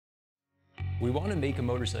We want to make a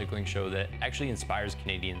motorcycling show that actually inspires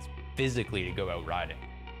Canadians physically to go out riding.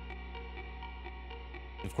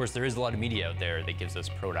 Of course, there is a lot of media out there that gives us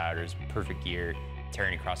pro riders, perfect gear,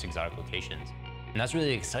 tearing across exotic locations. And that's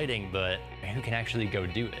really exciting, but who can actually go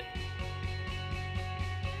do it?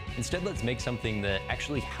 Instead, let's make something that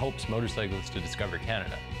actually helps motorcyclists to discover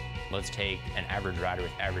Canada. Let's take an average rider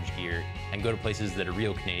with average gear and go to places that a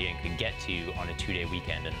real Canadian could get to on a 2-day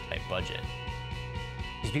weekend in a tight budget.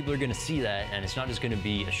 Because people are going to see that, and it's not just going to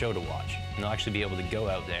be a show to watch. And they'll actually be able to go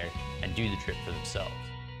out there and do the trip for themselves.